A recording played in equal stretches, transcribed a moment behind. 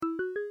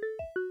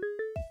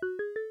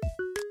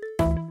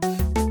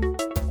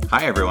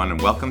Hi, everyone, and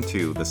welcome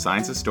to The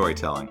Science of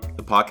Storytelling,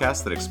 the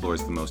podcast that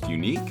explores the most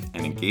unique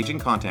and engaging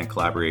content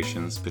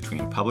collaborations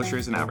between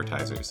publishers and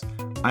advertisers.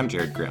 I'm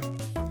Jared Grimm.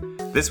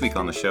 This week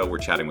on the show, we're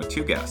chatting with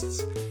two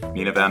guests,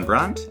 Nina Van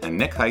Brunt and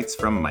Nick Heitz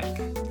from Mike.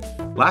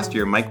 Last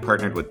year, Mike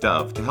partnered with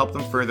Dove to help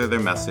them further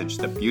their message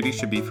that beauty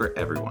should be for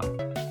everyone.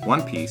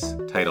 One piece,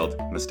 titled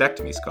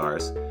Mastectomy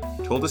Scars,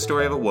 told the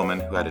story of a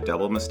woman who had a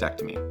double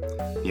mastectomy.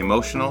 The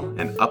emotional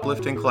and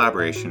uplifting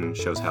collaboration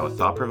shows how a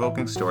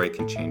thought-provoking story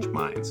can change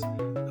minds,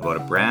 about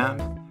a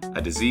brand,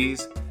 a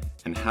disease,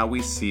 and how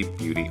we see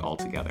beauty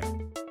altogether.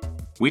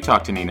 We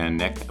talked to Nina and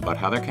Nick about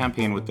how their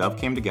campaign with Dove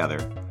came together,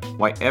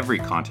 why every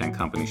content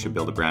company should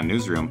build a brand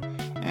newsroom,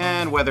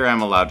 and whether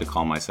I'm allowed to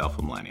call myself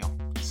a millennial.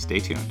 Stay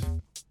tuned.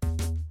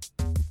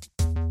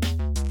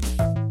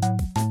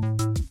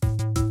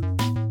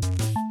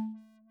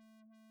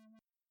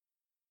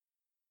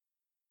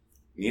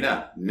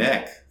 Nina,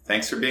 Nick,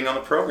 thanks for being on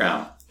the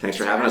program. Thanks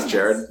for having us,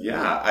 Jared.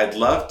 Yeah, I'd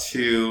love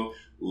to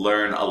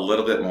learn a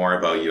little bit more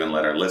about you and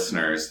let our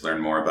listeners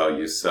learn more about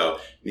you. So,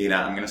 Nina,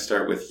 I'm going to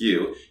start with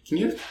you. Can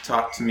you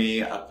talk to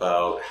me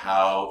about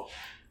how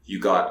you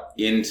got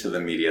into the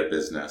media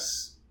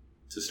business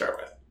to start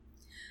with?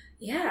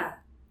 Yeah.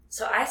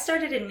 So I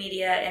started in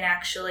media and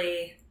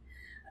actually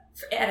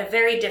at a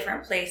very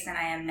different place than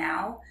I am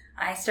now.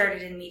 I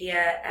started in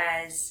media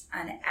as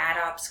an ad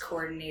ops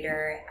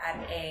coordinator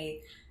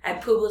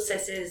at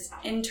Publicis's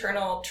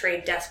internal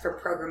trade desk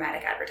for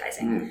programmatic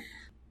advertising.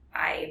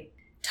 I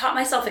taught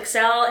myself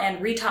Excel and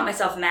retaught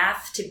myself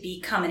math to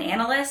become an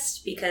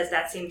analyst because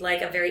that seemed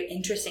like a very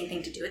interesting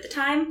thing to do at the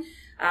time,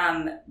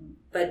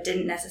 but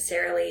didn't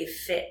necessarily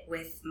fit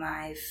with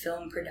my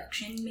film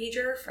production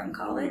major from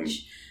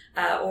college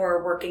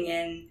or working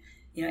in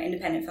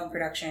independent film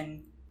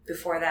production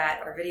before that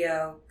or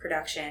video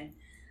production.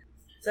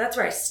 So that's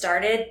where I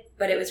started,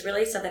 but it was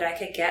really so that I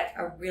could get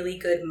a really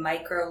good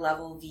micro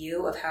level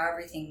view of how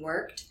everything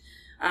worked.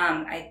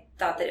 I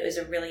thought that it was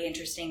a really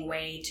interesting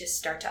way to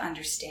start to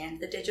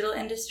understand the digital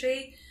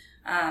industry,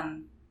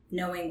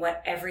 knowing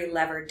what every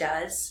lever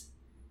does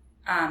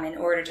in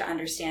order to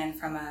understand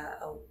from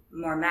a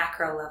more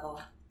macro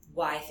level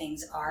why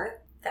things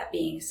are. That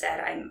being said,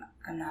 I'm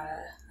not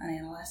an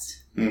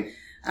analyst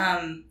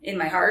in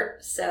my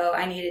heart, so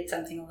I needed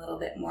something a little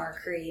bit more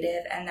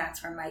creative, and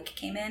that's where Mike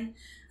came in.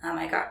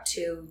 I got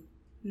to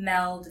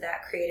meld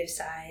that creative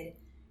side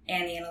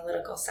and the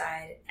analytical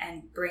side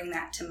and bring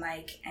that to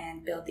Mike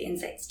and build the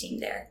insights team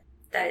there.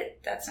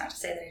 That's not to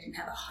say that I didn't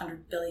have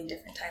 100 billion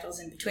different titles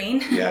in between,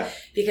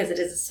 because it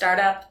is a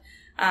startup.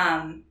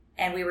 And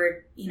we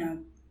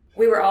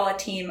were all a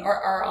team, or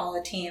are all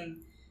a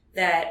team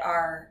that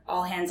are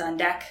all hands on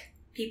deck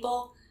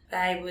people.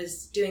 I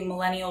was doing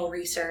millennial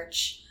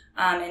research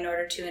in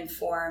order to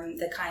inform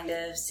the kind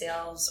of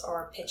sales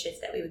or pitches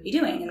that we would be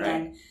doing, and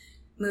then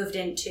moved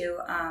into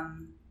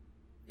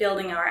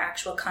building our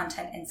actual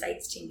content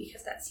insights team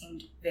because that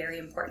seemed very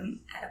important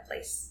at a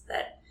place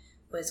that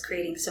was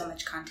creating so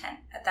much content.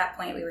 At that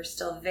point, we were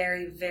still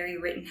very, very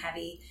written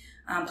heavy,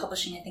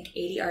 publishing, I think,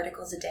 80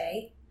 articles a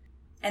day.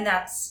 And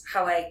that's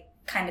how I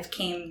kind of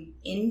came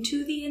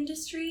into the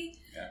industry.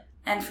 Yeah.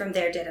 And from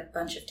there did a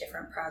bunch of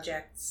different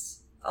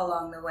projects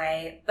along the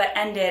way, but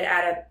ended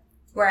at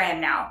where I am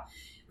now,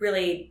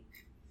 really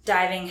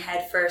diving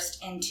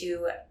headfirst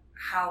into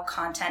how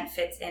content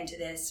fits into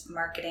this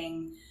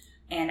marketing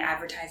and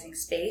advertising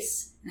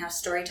space and how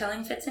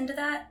storytelling fits into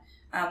that,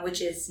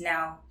 which is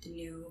now the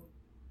new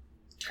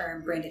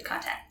term, branded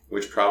content.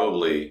 Which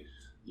probably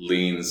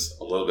leans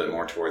a little bit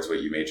more towards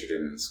what you majored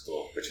in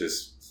school, which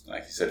is,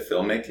 like you said,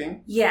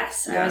 filmmaking?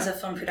 Yes, yeah. I was a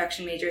film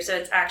production major, so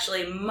it's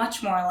actually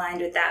much more aligned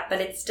with that, but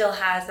it still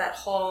has that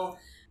whole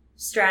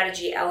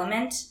strategy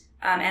element,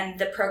 and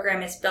the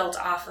program is built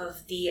off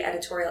of the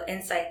editorial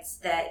insights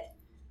that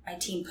my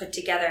team put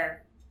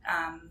together,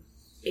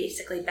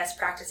 basically best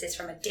practices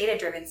from a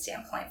data-driven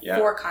standpoint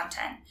for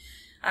content.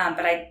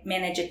 But I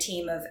manage a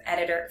team of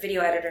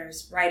video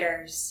editors,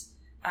 writers,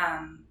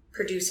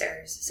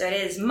 producers. So it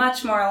is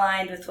much more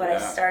aligned with what I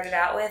started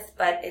out with,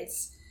 but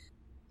it's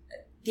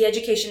the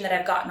education that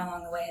I've gotten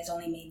along the way has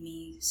only made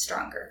me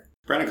stronger.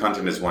 Branded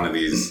content is one of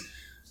these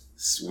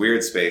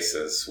weird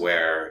spaces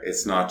where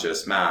it's not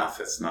just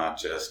math, it's not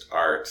just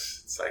art.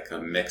 It's like a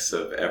mix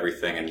of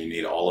everything, and you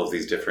need all of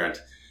these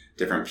different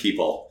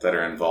people that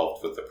are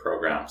involved with the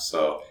program.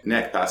 So,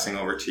 Nick, passing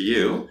over to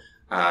you.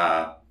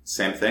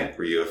 Same thing.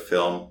 Were you a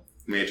film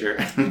major?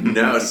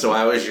 No, so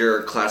I was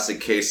your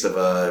classic case of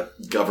a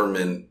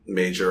government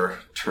major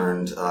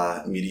turned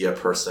media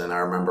person. I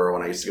remember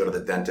when I used to go to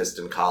the dentist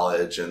in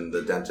college, and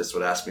the dentist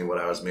would ask me what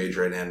I was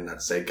majoring in, and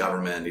I'd say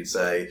government. He'd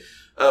say,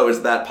 "Oh,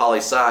 is that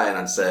poli-sci?" And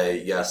I'd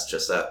say, "Yes,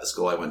 just at the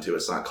school I went to,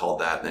 it's not called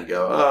that." And they'd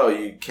go, "Oh,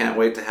 you can't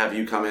wait to have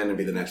you come in and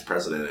be the next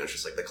president." And it was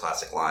just like the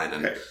classic line.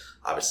 And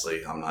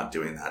Obviously, I'm not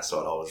doing that, so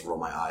I'd always roll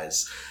my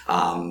eyes.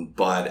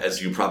 But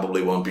as you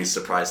probably won't be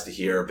surprised to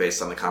hear,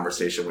 based on the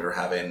conversation we were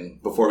having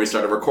before we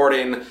started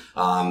recording,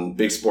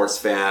 big sports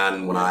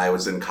fan. When I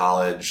was in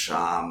college,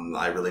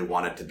 I really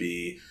wanted to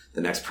be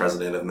the next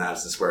president of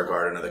Madison Square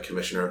Garden or the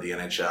commissioner of the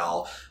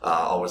NHL.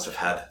 Always have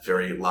had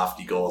very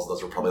lofty goals.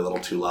 Those were probably a little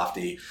too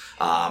lofty.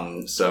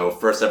 So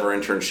first ever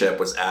internship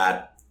was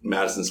at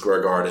Madison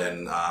Square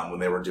Garden when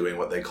they were doing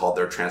what they called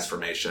their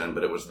transformation,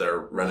 but it was their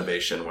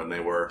renovation when they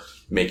were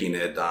making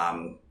it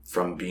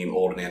from being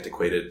old and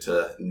antiquated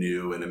to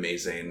new and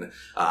amazing,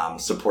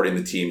 supporting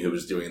the team who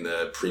was doing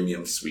the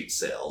premium suite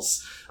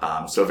sales.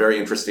 So a very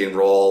interesting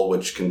role,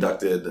 which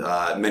conducted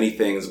many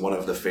things. One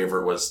of the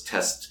favorite was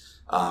test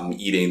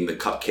eating the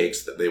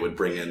cupcakes that they would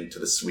bring into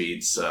the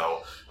suite.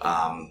 So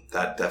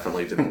that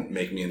definitely didn't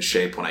make me in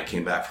shape when I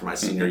came back for my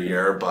senior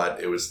year,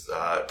 but it was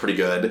pretty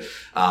good.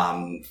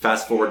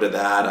 Fast forward to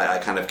that, I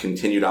kind of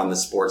continued on the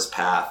sports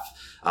path,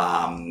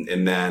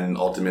 and then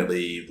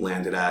ultimately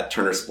landed at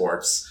Turner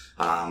Sports,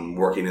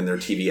 working in their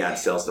TV ad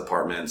sales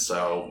department.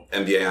 So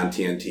NBA on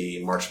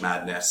TNT, March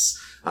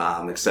Madness,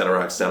 et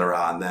cetera, et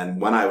cetera. And then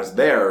when I was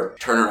there,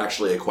 Turner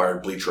actually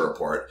acquired Bleacher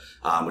Report,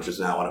 which is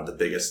now one of the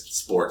biggest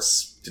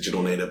sports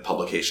digital native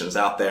publications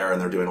out there. And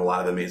they're doing a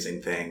lot of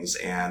amazing things.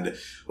 And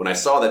when I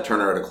saw that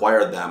Turner had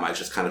acquired them, I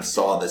just kind of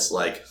saw this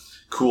like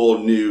cool,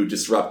 new,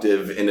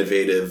 disruptive,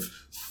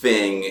 innovative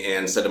thing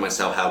and said to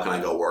myself, how can I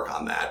go work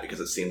on that? Because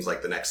it seems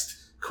like the next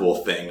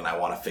cool thing and I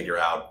want to figure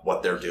out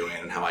what they're doing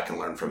and how I can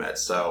learn from it.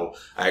 So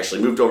I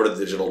actually moved over to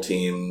the digital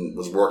team,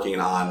 was working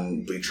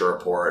on Bleacher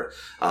Report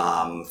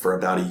for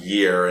about a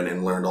year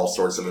and learned all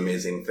sorts of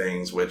amazing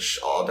things, which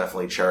I'll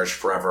definitely cherish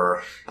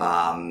forever.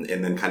 And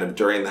then kind of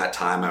during that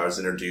time, I was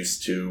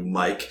introduced to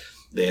Mike.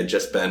 They had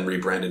just been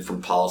rebranded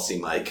from Policy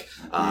Mike.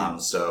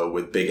 So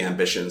with big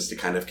ambitions to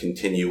kind of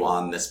continue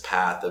on this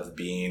path of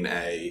being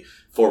a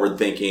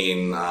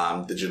forward-thinking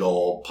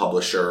digital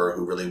publisher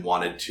who really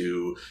wanted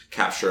to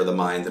capture the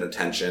mind and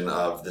attention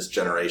of this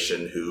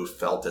generation who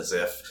felt as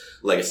if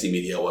legacy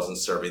media wasn't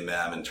serving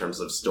them in terms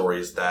of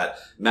stories that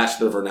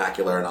matched their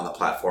vernacular and on the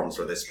platforms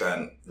where they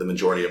spent the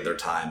majority of their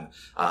time.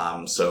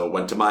 So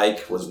went to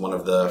Mike, was one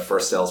of the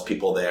first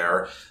salespeople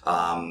there,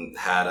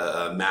 had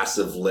a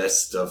massive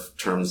list of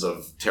terms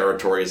of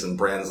territories and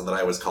brands that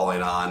I was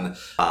calling on,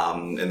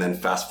 and then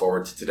fast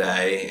forward to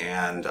today,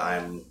 and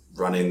I'm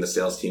running the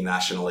sales team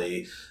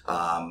nationally,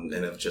 and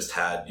have just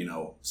had,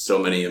 so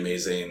many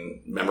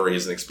amazing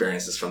memories and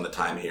experiences from the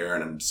time here.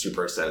 And I'm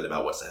super excited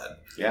about what's ahead.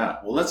 Yeah.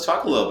 Well, let's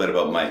talk a little bit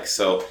about Mike.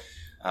 So,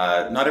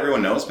 not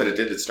everyone knows, but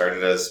it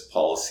started as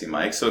Policy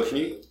Mike. So can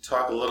you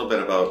talk a little bit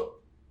about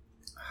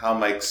how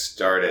Mike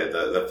started,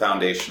 the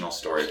foundational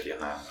story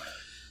behind Mike?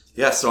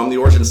 Yeah, so I'm the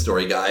origin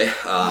story guy,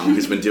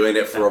 who's been doing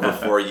it for over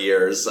 4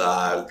 years.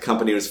 The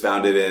company was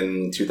founded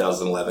in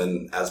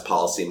 2011 as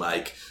Policy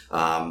Mike.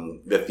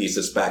 The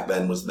thesis back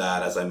then was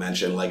that, as I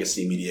mentioned,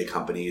 legacy media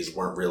companies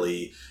weren't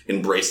really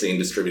embracing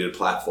distributed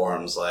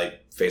platforms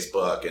like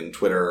Facebook and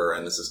Twitter,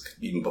 and this is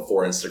even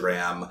before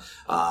Instagram,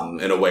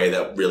 in a way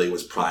that really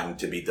was primed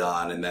to be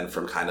done. And then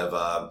from kind of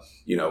a,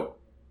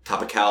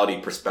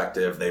 topicality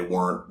perspective, they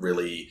weren't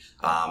really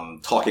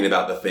talking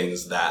about the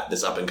things that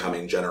this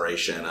up-and-coming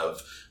generation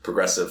of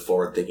progressive,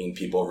 forward-thinking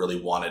people really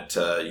wanted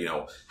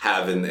to,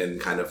 have in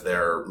kind of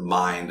their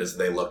mind as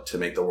they look to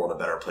make the world a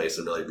better place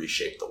and really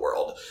reshape the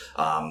world.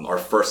 Our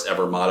first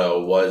ever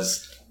motto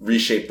was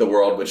reshape the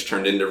world, which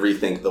turned into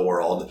rethink the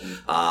world.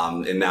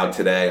 And now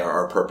today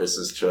our purpose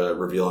is to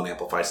reveal and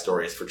amplify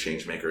stories for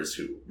change makers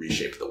who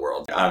reshape the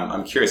world.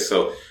 I'm curious.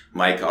 So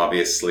Mike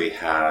obviously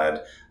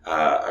had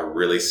a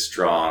really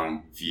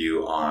strong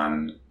view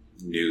on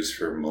news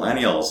for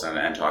millennials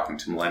and talking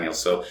to millennials.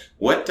 So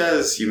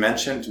you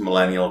mentioned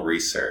millennial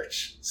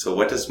research. So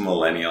what does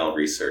millennial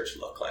research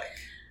look like?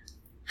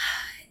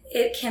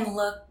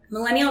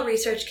 Millennial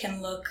research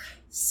can look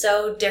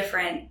so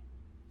different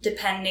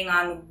depending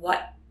on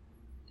what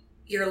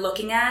you're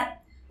looking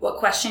at, what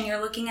question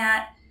you're looking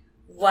at,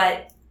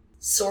 what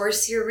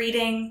source you're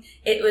reading.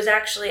 It was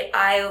actually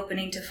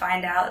eye-opening to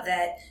find out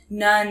that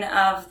none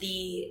of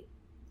the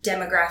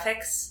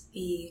demographics,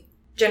 the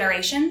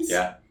generations,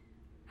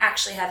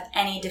 actually have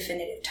any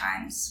definitive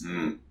time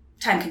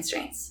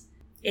constraints.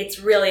 It's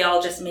really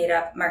all just made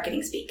up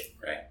marketing speak.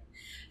 Right.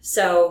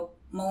 So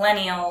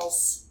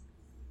millennials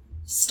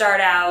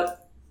start out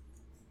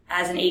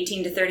as an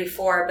 18 to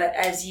 34, but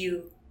as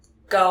you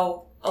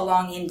go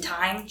along in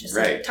time, just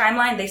like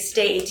timeline, they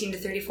stay 18 to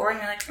 34, and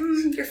you're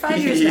like, you're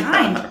 5 years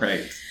behind.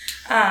 Right.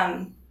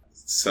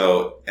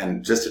 So,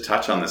 and just to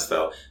touch on this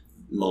though,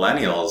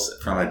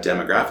 millennials, from a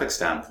demographic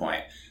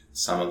standpoint,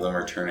 some of them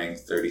are turning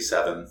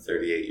 37,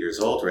 38 years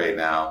old right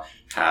now,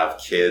 have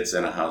kids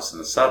in a house in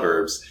the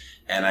suburbs.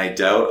 And I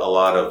doubt a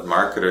lot of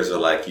marketers are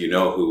like,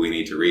 who we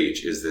need to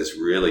reach is this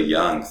really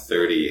young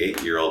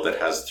 38-year-old that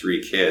has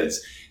 3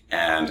 kids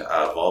and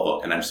a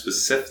Volvo. And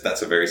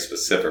that's a very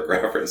specific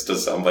reference to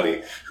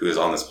somebody who is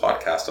on this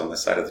podcast on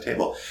this side of the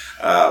table.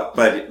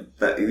 But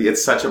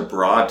it's such a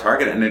broad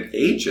target, and it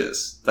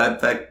ages.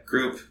 That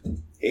group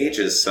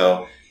ages.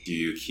 So Do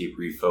you keep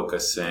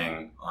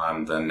refocusing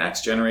on the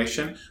next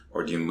generation,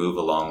 or do you move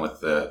along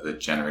with the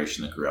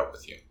generation that grew up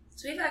with you?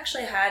 So we've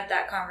actually had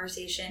that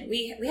conversation.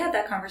 We had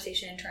that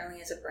conversation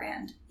internally as a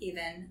brand,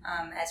 even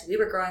as we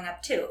were growing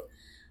up too,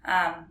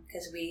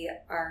 because we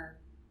are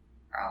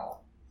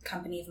all a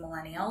company of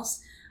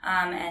millennials,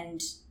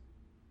 and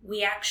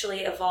we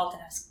actually evolved,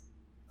 and I was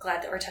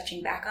glad that we're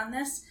touching back on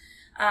this.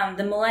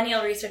 The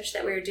millennial research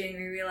that we were doing,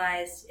 we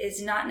realized,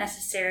 is not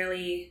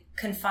necessarily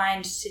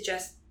confined to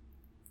just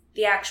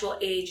the actual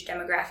age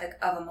demographic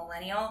of a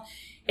millennial.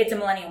 It's a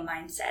millennial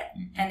mindset,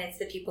 and it's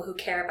the people who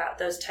care about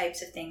those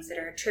types of things that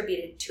are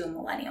attributed to a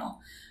millennial.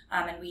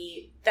 And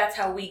that's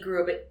how we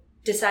grew, but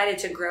decided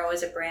to grow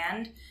as a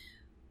brand.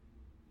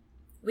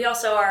 We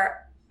also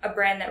are a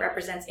brand that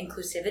represents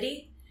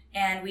inclusivity,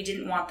 and we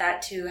didn't want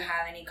that to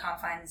have any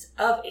confines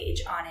of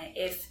age on it.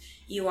 If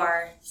you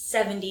are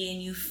 70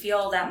 and you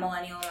feel that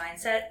millennial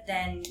mindset,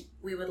 then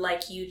we would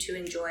like you to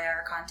enjoy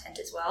our content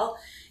as well.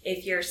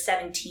 If you're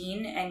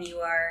 17 and you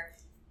are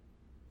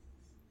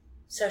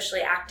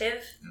socially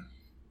active,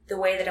 the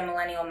way that a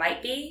millennial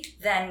might be,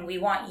 then we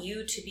want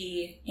you to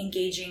be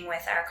engaging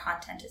with our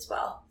content as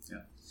well.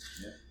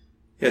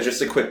 Yeah,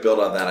 just a quick build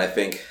on that. I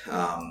think,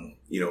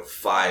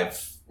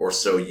 5 or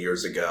so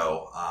years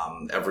ago,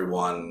 every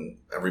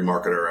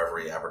marketer,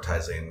 every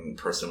advertising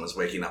person was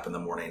waking up in the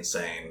morning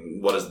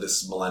saying, what is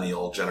this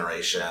millennial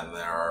generation?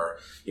 There are,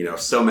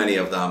 so many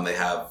of them. They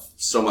have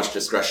so much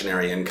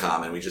discretionary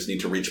income, and we just need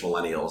to reach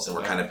millennials. And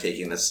we're kind of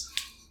taking this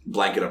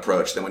blanket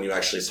approach. Then when you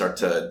actually start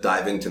to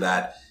dive into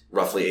that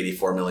roughly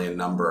 84 million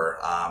number,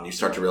 you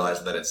start to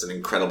realize that it's an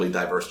incredibly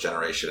diverse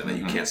generation, and that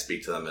you can't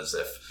speak to them as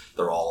if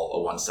they're all a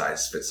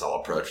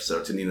one-size-fits-all approach.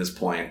 So to Nina's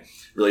point,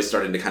 really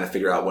starting to kind of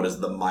figure out what is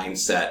the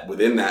mindset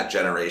within that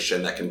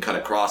generation that can cut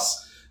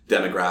across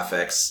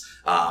demographics,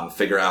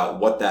 figure out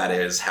what that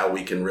is, how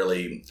we can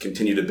really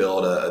continue to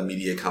build a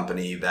media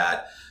company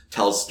that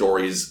tells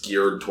stories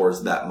geared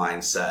towards that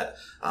mindset,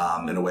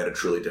 in a way to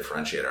truly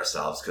differentiate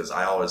ourselves. Because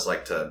I always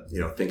like to,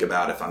 think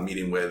about if I'm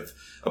meeting with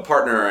a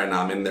partner and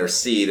I'm in their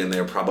seat, and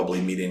they're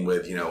probably meeting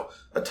with,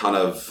 a ton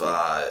of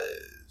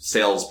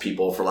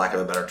salespeople, for lack of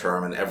a better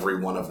term, and every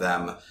one of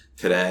them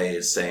today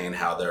is saying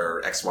how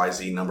they're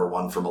XYZ number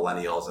one for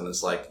millennials. And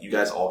it's like, you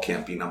guys all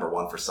can't be number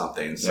one for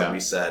something. So we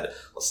said,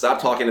 let's stop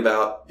talking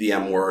about the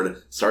M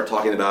word, start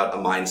talking about a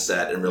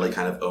mindset, and really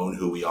kind of own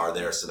who we are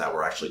there so that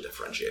we're actually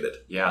differentiated.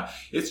 Yeah,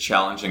 it's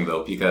challenging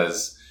though,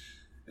 because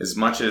as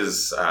much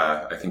as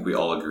I think we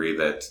all agree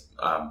that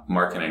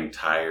marketing an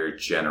entire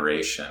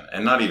generation,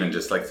 and not even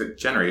just like the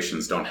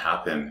generations don't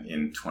happen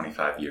in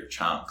 25-year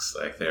chunks.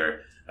 Like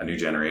a new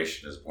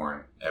generation is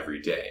born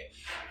every day.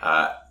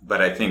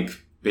 But I think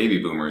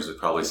baby boomers would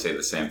probably say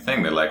the same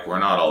thing. They're like, we're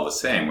not all the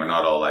same. We're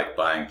not all like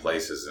buying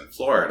places in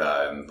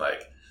Florida and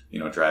like,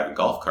 driving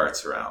golf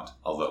carts around.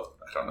 Although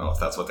I don't know if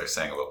that's what they're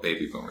saying about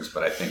baby boomers,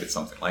 but I think it's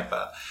something like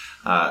that.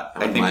 I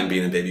think mind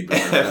being a baby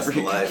boomer the rest of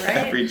life.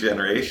 Every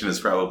generation is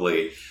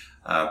probably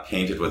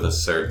painted with a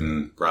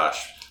certain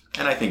brush.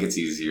 And I think it's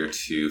easier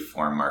to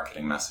form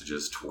marketing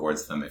messages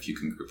towards them if you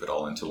can group it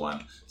all into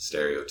one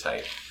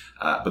stereotype.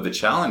 But the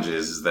challenge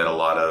is that a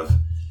lot of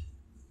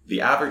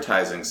the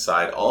advertising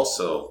side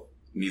also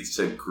needs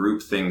to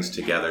group things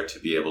together to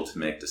be able to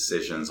make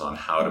decisions on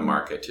how to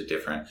market to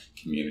different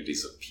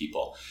communities of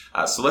people.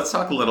 So let's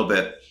talk a little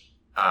bit,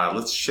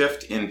 let's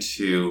shift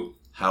into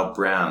how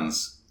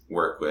brands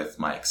work with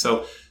Mike.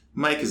 So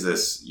Mike is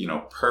this,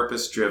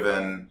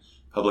 purpose-driven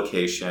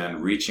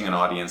publication reaching an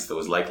audience that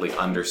was likely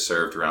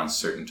underserved around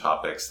certain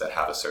topics that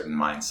have a certain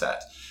mindset.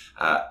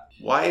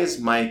 Why is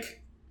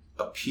Mike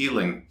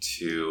appealing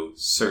to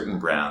certain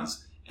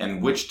brands,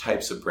 and which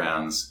types of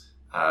brands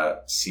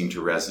seem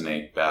to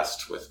resonate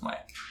best with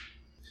Mike?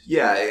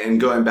 Yeah, and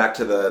going back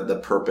to the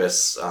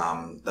purpose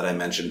that I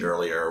mentioned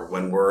earlier,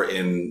 when we're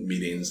in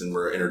meetings and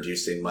we're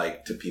introducing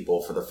Mike to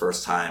people for the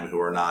first time who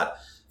are not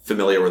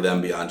familiar with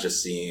them beyond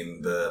just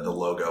seeing the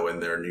logo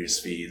in their news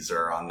feeds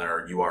or on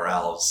their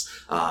URLs,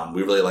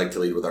 we really like to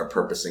lead with our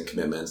purpose and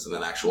commitments, and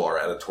then our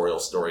editorial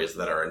stories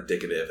that are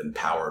indicative and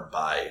powered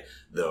by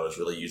those,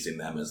 really using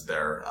them as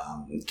their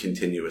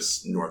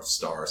continuous North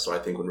Star. So I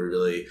think when we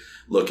really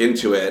look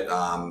into it,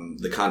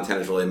 the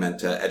content is really meant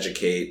to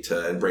educate,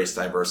 to embrace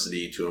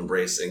diversity, to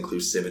embrace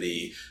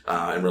inclusivity,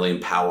 and really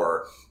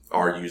empower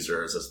our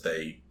users as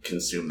they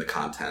consume the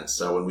content.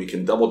 So when we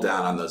can double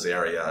down on those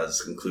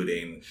areas,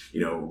 including,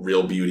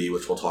 real beauty,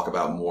 which we'll talk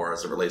about more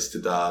as it relates to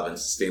Dove, and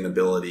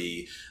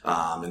sustainability,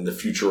 and the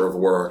future of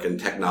work and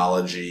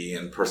technology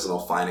and personal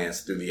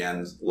finance through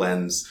the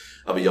lens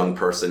of a young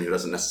person who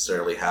doesn't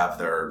necessarily have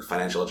their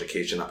financial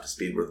education up to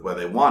speed with where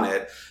they want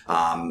it,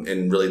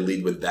 and really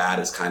lead with that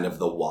as kind of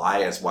the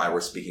why, as why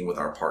we're speaking with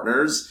our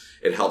partners.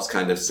 It helps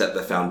kind of set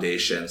the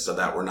foundation so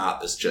that we're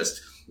not this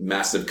just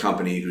massive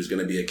company who's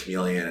going to be a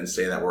chameleon and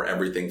say that we're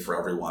everything for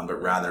everyone,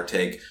 but rather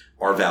take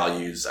our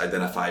values,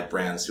 identify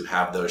brands who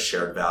have those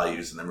shared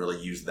values, and then really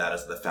use that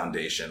as the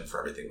foundation for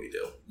everything we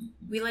do.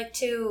 We like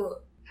to,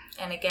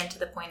 and again, to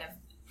the point of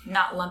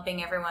not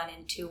lumping everyone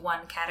into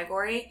one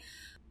category,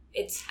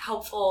 it's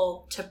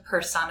helpful to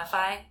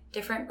personify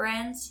different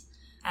brands.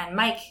 And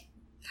Mike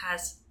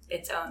has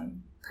its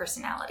own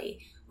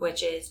personality,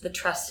 which is the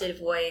trusted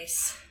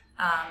voice,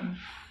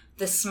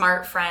 the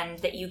smart friend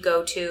that you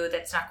go to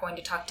that's not going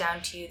to talk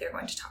down to you. They're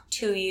going to talk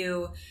to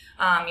you.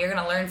 You're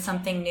going to learn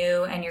something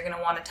new and you're going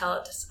to want to tell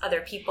it to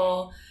other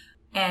people.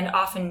 And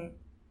often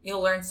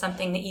you'll learn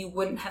something that you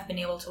wouldn't have been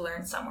able to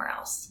learn somewhere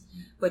else,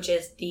 which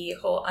is the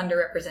whole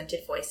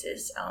underrepresented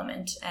voices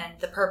element and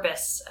the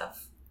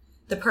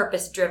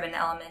purpose-driven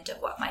element of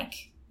what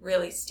Mike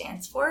really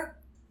stands for.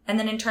 And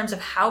then in terms of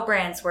how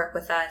brands work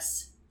with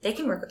us, they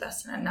can work with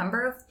us in a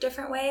number of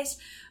different ways.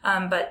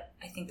 But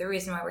I think the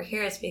reason why we're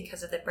here is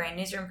because of the Brand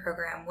Newsroom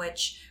program,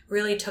 which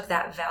really took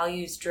that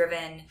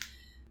values-driven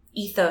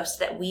ethos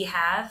that we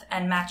have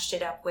and matched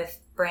it up with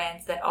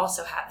brands that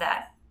also have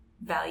that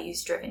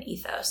values-driven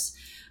ethos,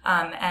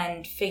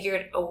 and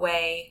figured a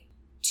way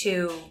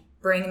to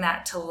bring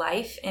that to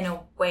life in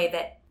a way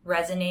that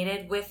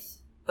resonated with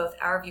both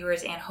our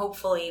viewers and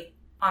hopefully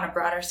on a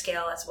broader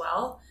scale as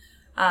well.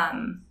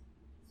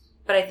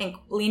 But I think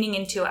leaning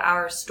into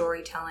our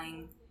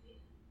storytelling,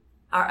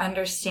 our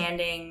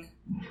understanding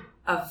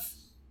of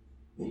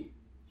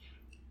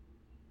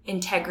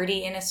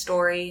integrity in a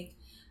story,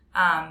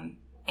 and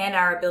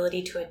our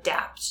ability to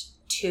adapt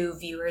to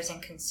viewers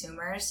and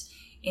consumers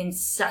in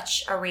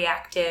such a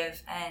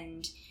reactive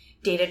and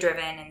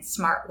data-driven and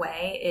smart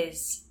way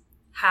is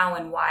how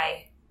and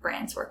why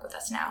brands work with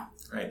us now.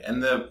 Right.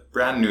 And the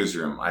Brand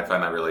Newsroom, I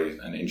find that really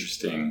an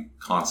interesting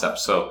concept.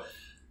 So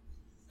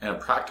in a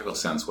practical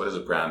sense, what does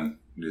a brand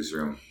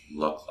newsroom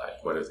look like?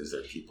 Is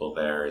there people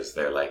there? Is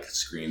there like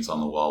screens on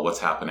the wall? What's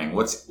happening?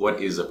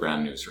 What is a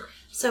brand newsroom?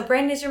 So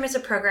Brand Newsroom is a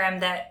program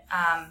that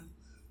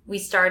we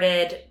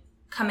started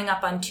coming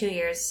up on 2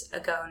 years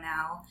ago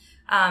now.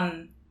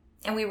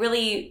 And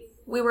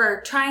we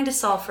were trying to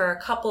solve for a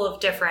couple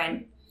of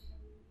different,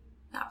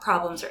 not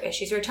problems or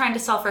issues. We were trying to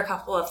solve for a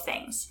couple of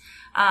things.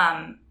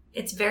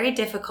 It's very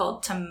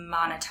difficult to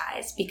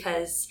monetize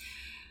because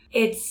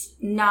it's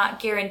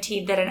not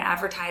guaranteed that an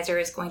advertiser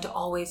is going to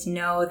always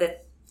know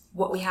that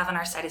what we have on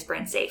our site is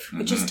brand safe,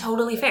 which is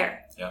totally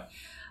fair. Yeah.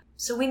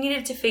 So we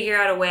needed to figure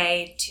out a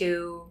way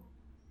to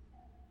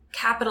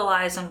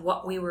capitalize on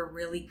what we were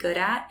really good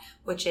at,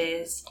 which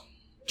is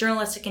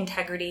journalistic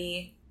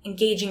integrity,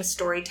 engaging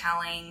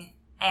storytelling,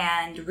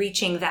 and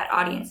reaching that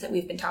audience that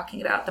we've been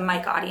talking about, the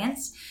Mike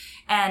audience.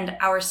 And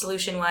our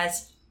solution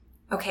was,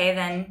 okay,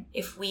 then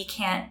if we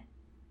can't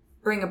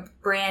bring a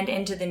brand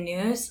into the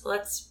news,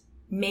 let's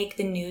make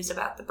the news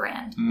about the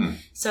brand.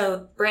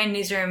 So Brand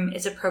Newsroom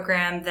is a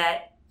program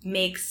that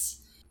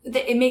makes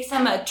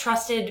them a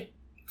trusted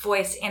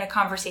voice in a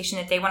conversation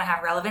that they want to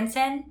have relevance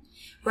in,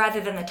 rather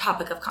than the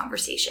topic of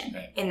conversation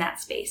in that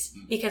space,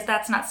 because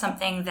that's not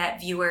something that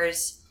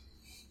viewers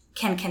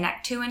can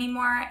connect to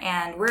anymore.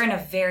 And we're in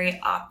a very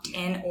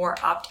opt-in or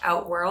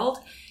opt-out world.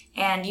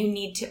 And you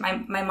need to,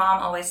 my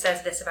mom always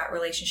says this about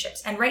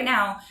relationships. And right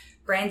now,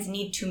 brands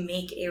need to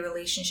make a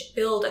relationship,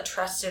 build a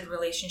trusted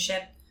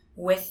relationship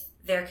with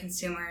their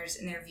consumers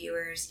and their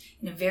viewers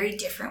in a very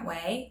different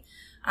way.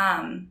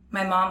 My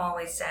mom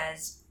always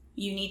says,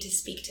 you need to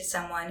speak to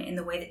someone in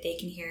the way that they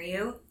can hear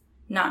you,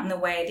 not in the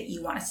way that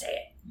you want to say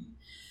it.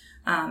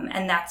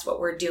 And that's what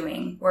we're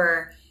doing.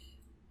 We're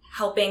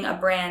helping a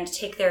brand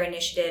take their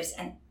initiatives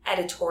and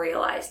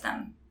editorialize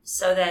them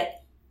so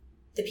that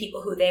the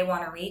people who they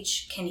want to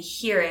reach can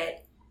hear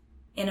it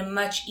in a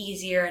much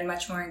easier and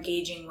much more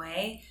engaging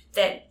way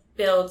that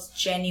builds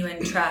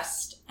genuine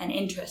trust and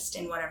interest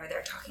in whatever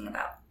they're talking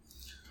about.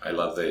 I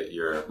love that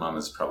your mom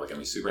is probably going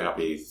to be super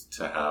happy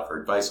to have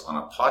her advice on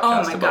a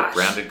podcast about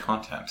branded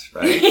content,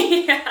 right?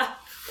 Yeah.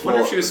 I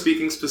wonder if she was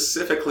speaking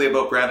specifically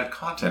about branded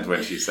content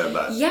when she said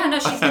that. Yeah, no,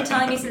 she's been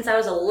telling me since I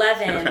was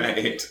 11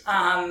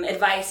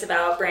 advice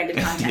about branded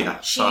content. Yeah,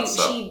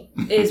 she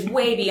is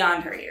way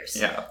beyond her years.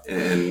 Yeah.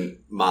 And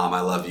Mom,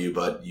 I love you,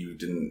 but you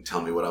didn't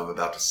tell me what I'm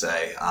about to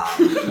say.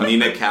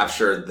 Nina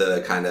captured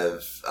the kind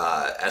of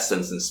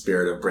essence and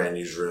spirit of Brand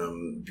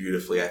Newsroom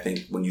beautifully. I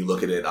think when you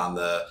look at it on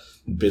the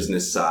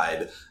business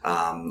side,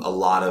 a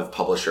lot of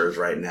publishers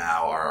right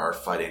now are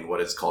fighting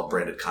what is called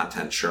branded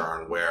content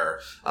churn, where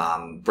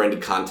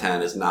branded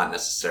content is not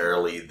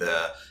necessarily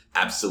the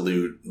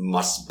absolute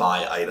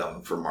must-buy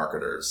item for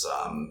marketers.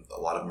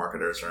 A lot of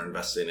marketers are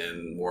investing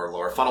in more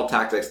lower funnel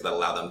tactics that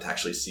allow them to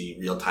actually see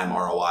real-time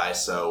ROI.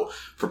 So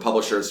for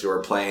publishers who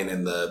are playing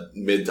in the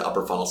mid to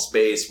upper funnel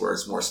space where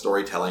it's more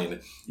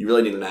storytelling, you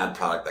really need an ad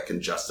product that can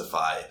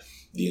justify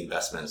the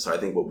investment. So I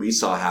think what we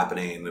saw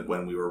happening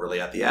when we were really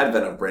at the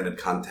advent of branded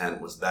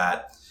content was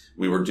that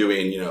we were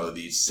doing,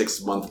 these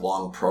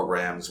 6-month-long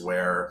programs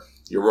where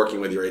you're working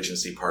with your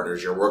agency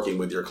partners, you're working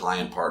with your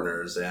client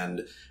partners,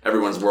 and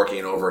everyone's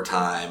working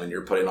overtime, and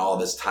you're putting all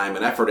this time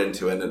and effort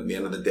into it. And at the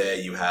end of the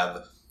day, you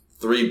have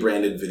 3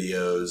 branded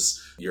videos.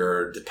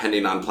 You're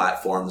depending on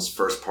platforms'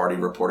 first-party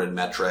reported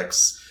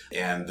metrics.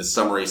 And the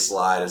summary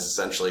slide is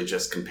essentially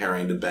just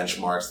comparing to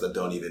benchmarks that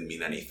don't even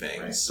mean anything.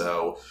 Right.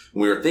 So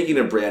when we were thinking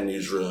of Brand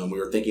Newsroom, we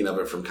were thinking of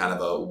it from kind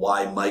of a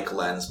why Mike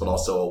lens, but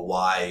also a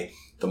why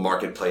the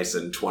marketplace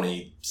in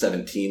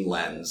 2017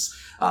 lens.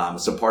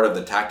 So part of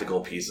the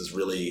tactical piece is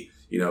really,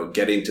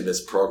 getting to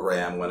this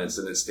program when it's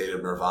in its state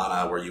of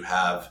nirvana, where you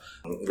have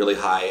really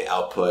high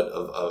output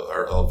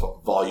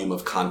of volume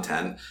of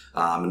content.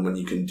 And when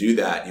you can do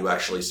that, you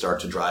actually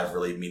start to drive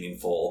really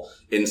meaningful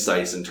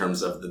insights in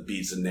terms of the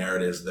beats and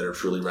narratives that are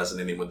truly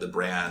resonating with the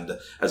brand,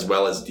 as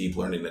well as deep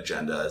learning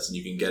agendas. And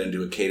you can get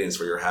into a cadence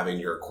where you're having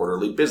your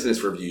quarterly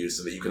business reviews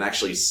so that you can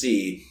actually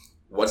see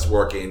what's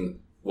working,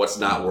 what's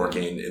not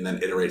working, and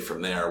then iterate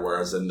from there.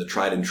 Whereas in the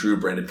tried and true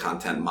branded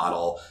content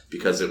model,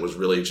 because it was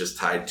really just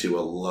tied to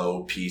a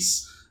low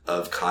piece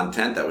of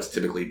content that was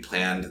typically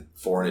planned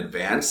for in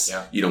advance,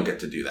 you don't get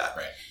to do that.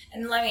 Right.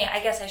 And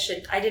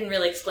I didn't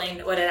really explain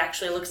what it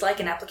actually looks like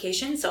in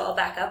application, so I'll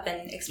back up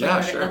and explain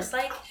what it looks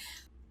like.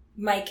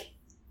 Mike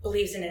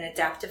believes in an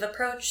adaptive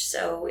approach.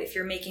 So if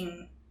you're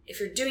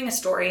doing a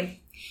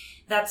story,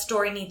 that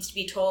story needs to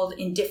be told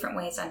in different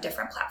ways on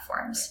different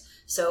platforms.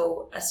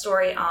 So a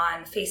story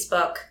on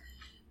Facebook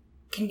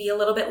can be a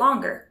little bit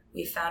longer.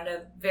 We found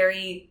a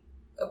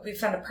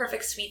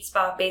perfect sweet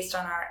spot based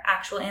on our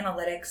actual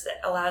analytics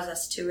that allows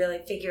us to really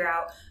figure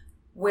out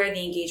where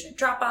the engagement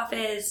drop-off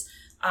is,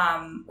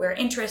 where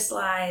interest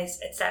lies,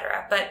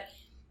 etc. But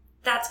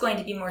that's going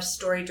to be more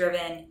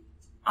story-driven.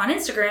 On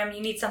Instagram,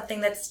 you need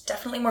something that's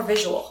definitely more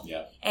visual.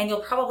 Yeah. And you'll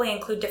probably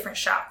include different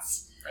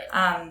shots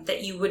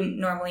that you wouldn't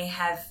normally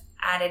have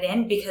added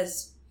in,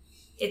 because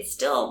it's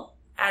still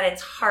at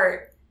its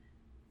heart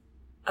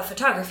a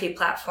photography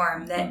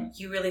platform that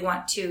you really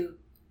want to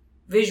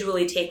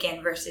visually take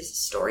in versus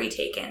story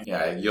taken.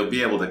 Yeah, you'll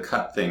be able to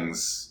cut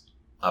things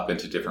up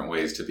into different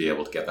ways to be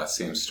able to get that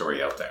same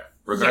story out there,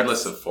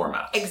 regardless of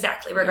format.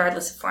 Exactly,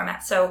 regardless of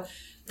format. So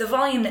the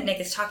volume that Nick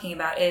is talking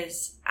about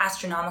is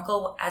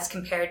astronomical as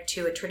compared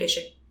to a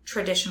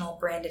traditional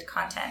branded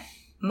content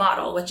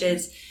model, which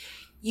is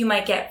you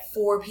might get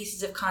 4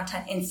 pieces of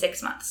content in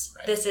 6 months.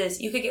 Right.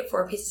 You could get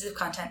 4 pieces of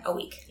content a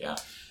week. Yeah.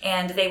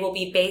 And they will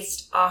be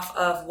based off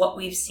of what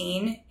we've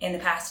seen in the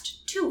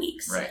past 2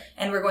 weeks. Right.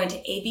 And we're going to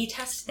A/B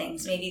test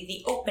things. Maybe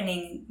the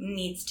opening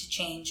needs to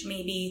change.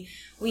 Maybe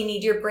we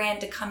need your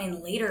brand to come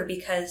in later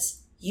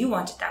because you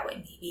want it that way.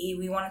 Maybe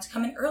we want it to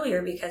come in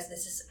earlier because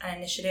this is an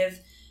initiative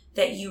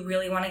that you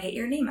really want to get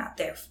your name out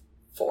there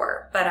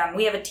for. But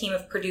we have a team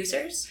of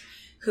producers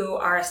who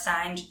are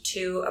assigned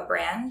to a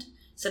brand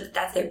so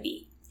that's their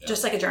beat. Yeah.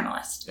 Just like a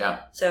journalist. Yeah.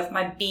 So if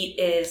my beat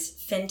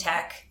is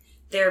fintech,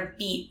 their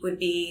beat would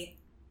be,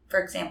 for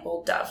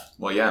example, Dove.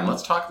 Well, yeah, and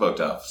let's talk about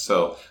Dove.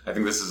 So I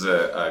think this is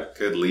a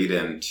good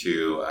lead-in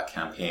to a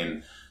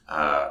campaign,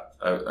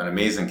 an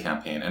amazing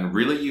campaign, and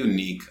really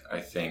unique, I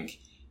think,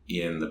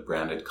 in the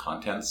branded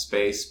content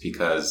space,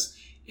 because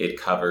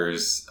it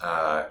covers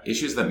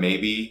issues that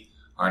maybe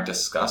aren't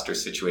discussed, or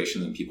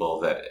situations and people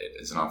that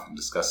isn't often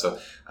discussed. So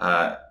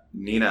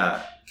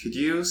Nina, could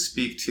you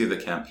speak to the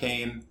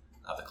campaign,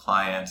 the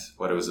client,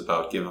 what it was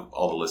about, give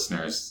all the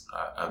listeners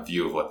a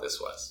view of what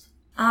this was?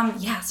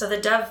 So the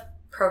Dove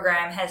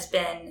program has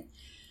been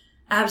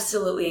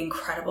absolutely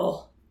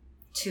incredible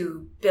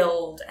to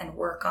build and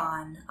work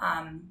on.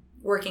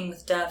 Working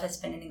with Dove has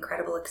been an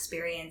incredible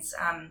experience.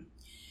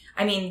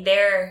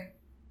 They're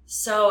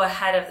so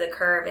ahead of the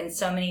curve in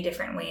so many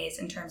different ways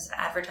in terms of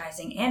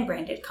advertising and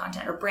branded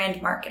content or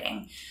brand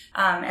marketing.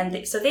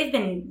 So they've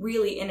been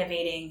really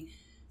innovating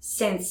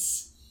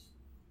since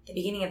the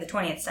beginning of the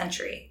 20th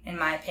century, in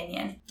my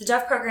opinion. The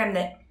Dove program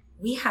that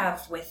we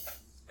have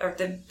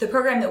the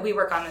program that we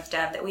work on with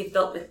Dove, that we've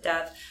built with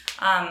Dove,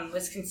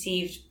 was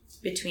conceived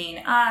between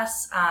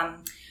us,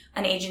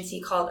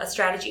 a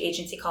strategy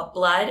agency called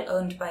Blood,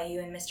 owned by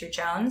you and Mr.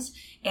 Jones,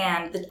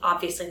 and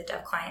obviously the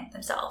Dove client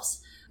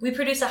themselves. We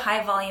produce a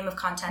high volume of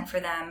content for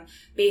them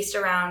based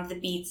around the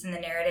beats and the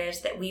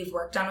narratives that we've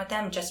worked on with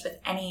them,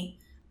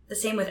 the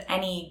same with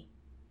any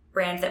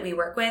brand that we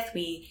work with.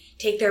 We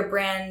take their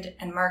brand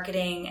and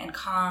marketing and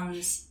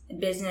comms and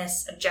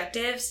business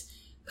objectives,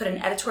 put an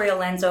editorial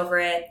lens over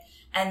it,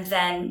 and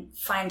then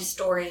find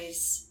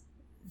stories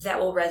that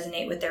will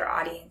resonate with their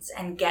audience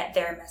and get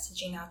their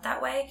messaging out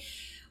that way.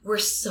 We're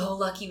so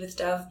lucky with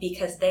Dove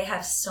because they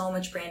have so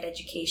much brand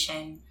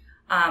education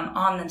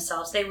on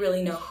themselves. They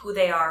really know who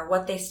they are,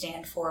 what they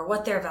stand for,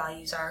 what their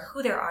values are,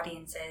 who their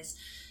audience is.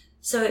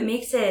 So it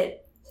makes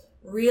it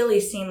really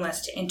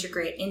seamless to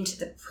integrate into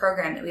the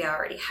program that we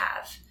already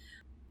have.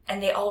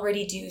 And they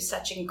already do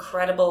such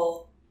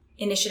incredible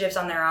initiatives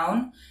on their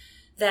own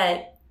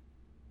that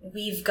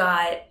we've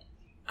got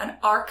an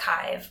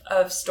archive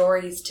of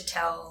stories to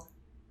tell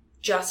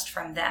just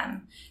from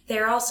them.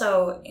 They're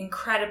also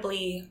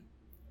incredibly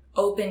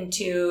open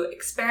to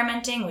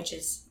experimenting, which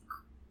is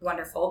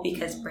wonderful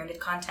because branded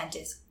content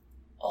is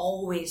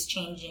always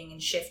changing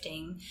and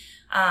shifting.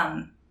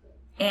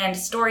 And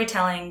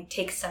storytelling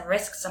takes some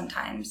risks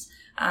sometimes.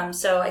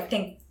 So I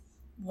think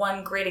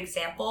one great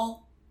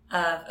example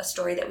of a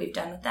story that we've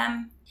done with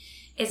them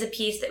is a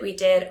piece that we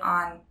did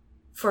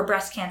for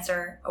Breast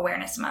Cancer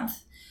Awareness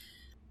Month.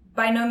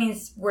 By no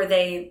means were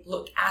they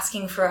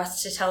asking for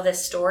us to tell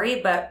this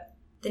story, but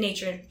the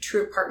nature of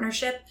true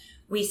partnership,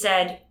 we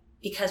said,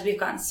 because we've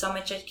gotten so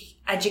much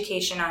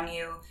education on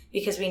you,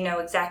 because we know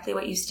exactly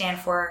what you stand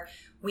for,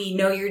 we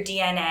know your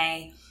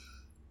DNA.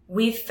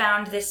 We've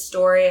found this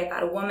story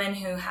about a woman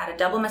who had a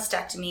double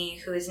mastectomy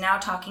who is now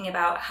talking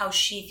about how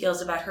she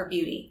feels about her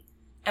beauty.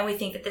 And we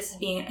think that this is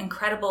being an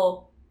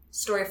incredible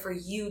story for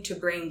you to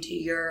bring to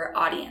your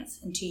audience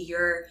and to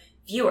your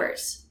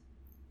viewers.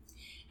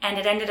 And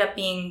it ended up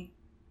being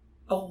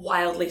a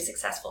wildly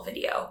successful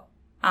video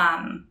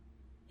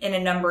in a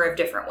number of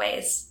different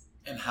ways.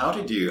 And how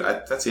did you,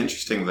 that's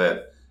interesting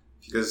that,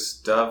 because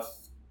Dove,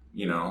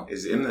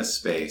 is in this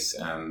space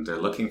and they're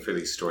looking for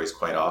these stories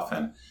quite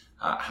often.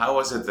 How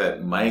was it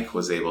that Mike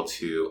was able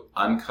to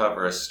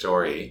uncover a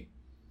story,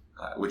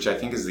 which I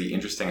think is the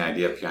interesting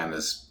idea behind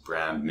this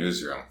brand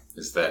newsroom,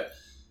 is that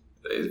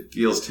it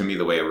feels to me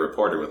the way a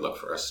reporter would look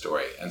for a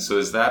story. And so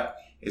is that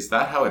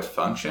how it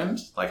functioned?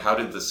 Like, how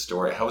was this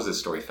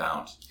story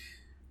found?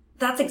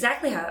 That's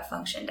exactly how it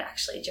functioned,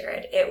 actually,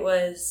 Jared. It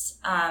was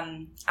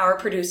our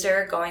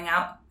producer going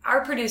out.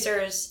 Our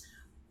producers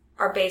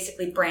are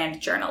basically brand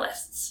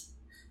journalists.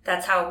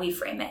 That's how we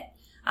frame it.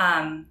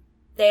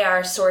 They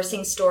are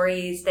sourcing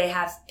stories. They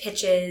have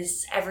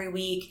pitches every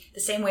week,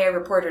 the same way a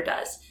reporter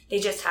does. They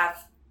just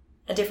have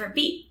a different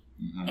beat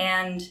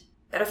and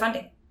better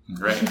funding.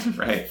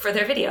 Right. For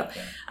their video.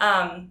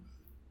 Okay.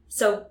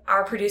 So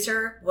our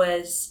producer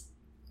was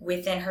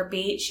within her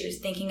beat. She was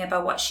thinking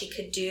about what she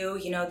could do.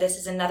 This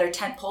is another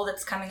tent pole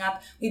that's coming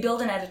up. We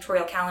build an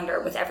editorial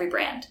calendar with every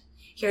brand.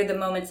 Here are the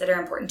moments that are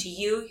important to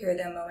you. Here are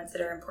the moments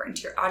that are important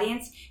to your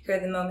audience. Here are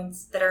the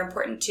moments that are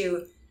important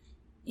to,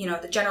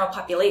 the general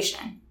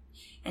population.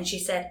 And she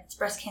said, it's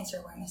Breast Cancer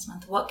Awareness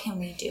Month. What can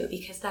we do?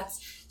 Because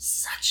that's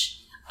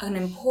such an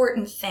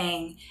important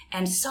thing.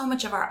 And so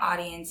much of our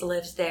audience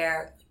lives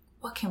there.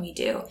 What can we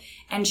do?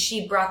 And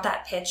she brought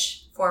that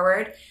pitch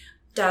forward.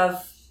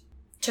 Dove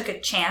took a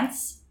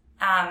chance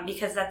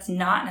because that's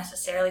not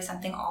necessarily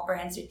something all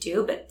brands would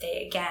do. But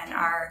they, again,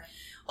 are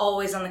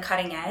always on the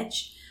cutting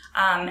edge.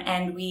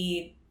 And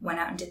we went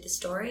out and did the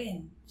story,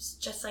 and it's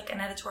just like an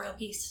editorial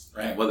piece.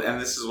 Right. Well, and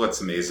this is what's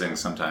amazing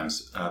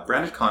sometimes.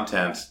 Branded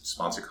content,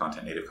 sponsored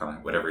content, native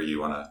content, whatever you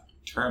want to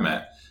term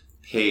it,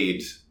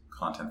 paid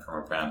content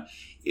from a brand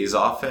is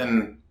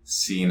often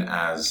seen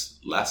as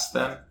less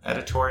than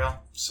editorial.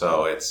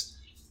 So it's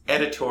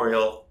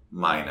editorial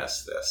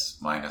minus this,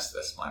 minus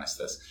this, minus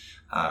this.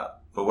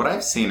 But what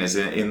I've seen is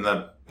in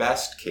the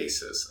best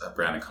cases of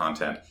branded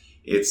content,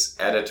 it's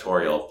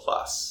editorial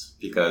plus,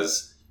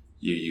 because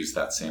you use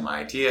that same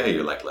idea.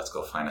 You're like, let's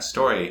go find a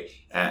story.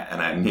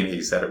 And I mean,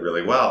 you said it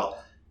really well,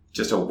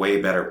 just a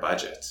way better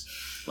budget.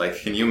 Like,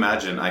 can you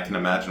imagine? I can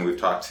imagine we've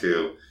talked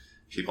to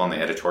people on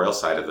the editorial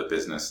side of the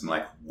business and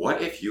like,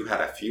 what if you had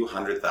a few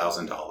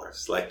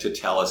 $100,000, like to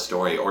tell a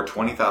story, or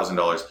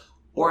 $20,000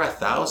 or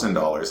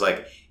 $1,000,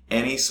 like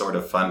any sort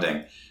of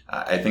funding?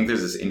 I think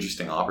there's this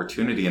interesting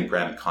opportunity in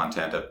branded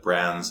content of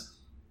brands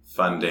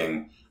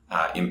funding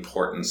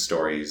important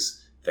stories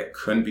that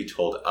couldn't be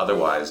told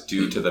otherwise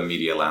due to the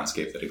media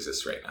landscape that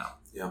exists right now.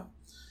 Yeah.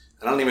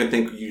 I don't even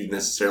think you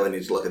necessarily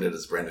need to look at it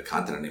as branded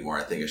content anymore.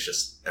 I think it's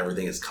just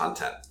everything is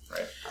content.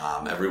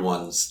 Right.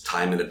 Everyone's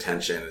time and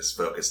attention is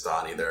focused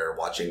on either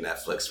watching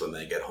Netflix when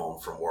they get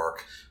home from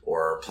work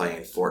or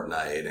playing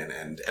Fortnite,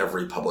 and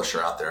every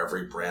publisher out there,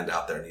 every brand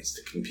out there needs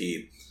to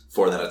compete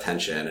for that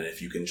attention. And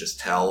if you can just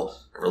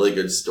tell a really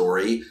good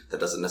story that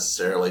doesn't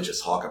necessarily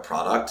just hawk a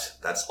product,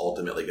 that's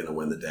ultimately going to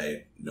win the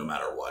day no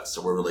matter what.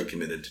 So we're really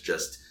committed to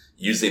just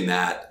using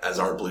that as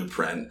our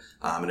blueprint.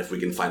 And if we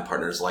can find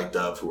partners like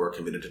Dove who are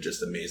committed to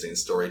just amazing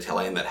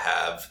storytelling that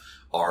have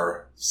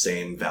our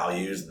same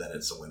values, then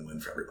it's a win-win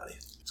for everybody.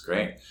 It's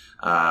great.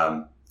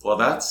 Well,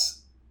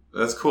 that's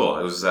cool.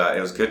 It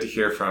was good to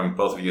hear from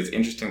both of you. It's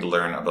interesting to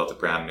learn about the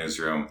brand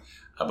newsroom,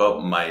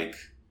 about Mike,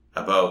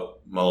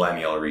 about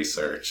millennial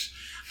research.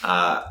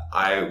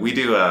 We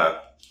do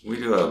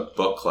a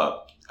book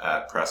club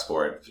at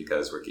Pressboard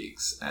because we're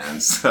geeks,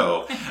 and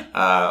so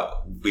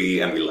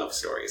we love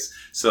stories.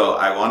 So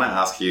I want to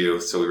ask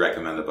you. So we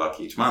recommend a book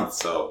each month.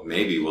 So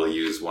maybe we'll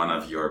use one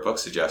of your book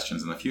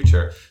suggestions in the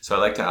future. So I'd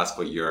like to ask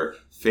what your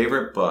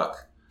favorite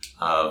book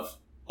of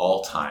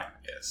all time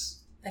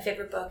is. My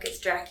favorite book is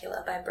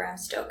Dracula by Bram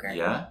Stoker.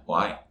 Yeah?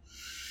 Why?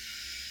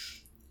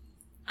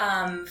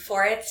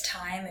 For its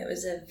time, it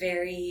was a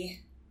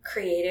very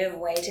creative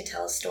way to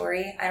tell a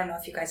story. I don't know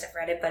if you guys have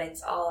read it, but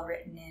it's all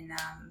written in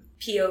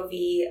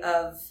POV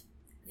of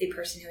the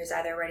person who is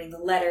either writing the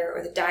letter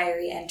or the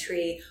diary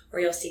entry, or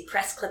you'll see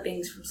press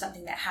clippings from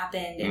something that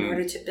happened in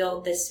order to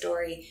build this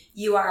story.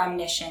 You are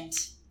omniscient,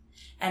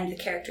 and the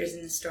characters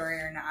in the story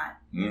are not.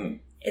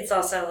 It's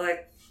also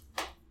like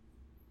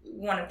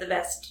one of the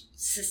best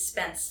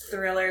suspense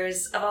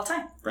thrillers of all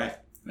time. Right.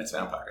 And it's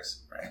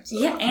vampires, right? So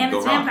yeah, and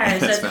it's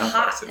vampires. So it's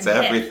hot. It's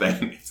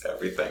everything. It's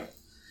everything.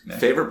 Yeah.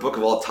 Favorite book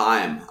of all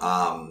time?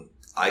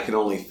 I can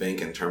only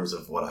think in terms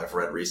of what I've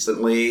read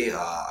recently.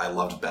 I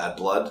loved Bad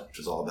Blood, which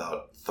is all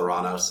about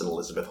Theranos and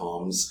Elizabeth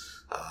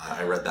Holmes.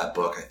 I read that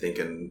book, I think,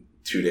 in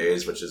 2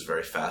 days, which is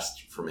very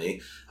fast for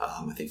me.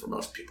 I think for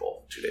most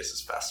people, 2 days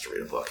is fast to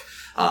read a book.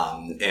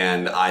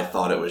 And I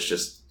thought it was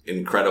just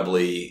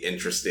incredibly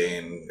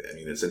interesting. I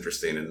mean, it's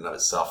interesting in and of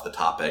itself, the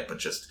topic, but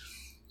just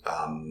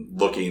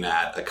looking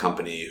at a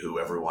company who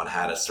everyone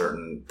had a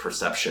certain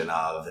perception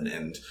of,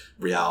 and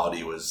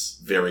reality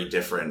was very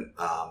different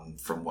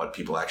from what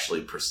people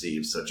actually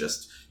perceive. So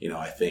just,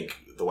 I think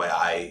the way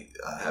I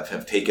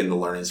have taken the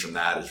learnings from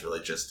that is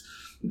really just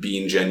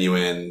being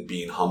genuine,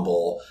 being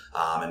humble,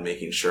 and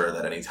making sure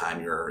that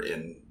anytime you're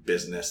in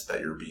business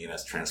that you're being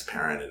as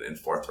transparent and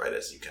forthright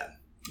as you can.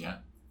 Yeah.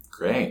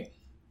 Great.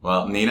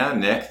 Well, Nina,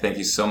 Nick, thank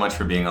you so much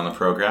for being on the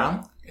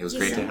program. It was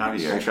great to have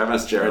you here. Thanks for having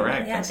us, Jared. All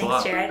right. Yeah, thanks a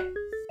lot. Jared.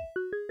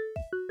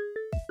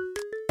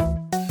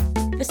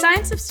 The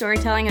Science of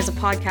Storytelling is a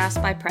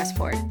podcast by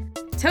Pressboard.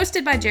 It's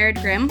hosted by Jared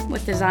Grimm,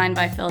 with design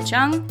by Phil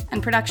Chung,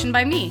 and production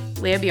by me,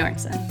 Leah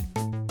Bjornson.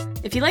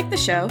 If you like the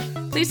show,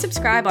 please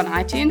subscribe on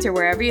iTunes or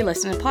wherever you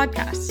listen to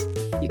podcasts.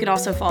 You can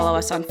also follow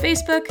us on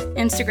Facebook,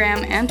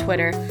 Instagram, and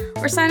Twitter,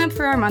 or sign up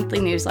for our monthly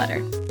newsletter.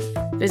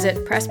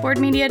 Visit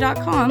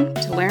pressboardmedia.com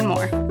to learn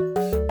more.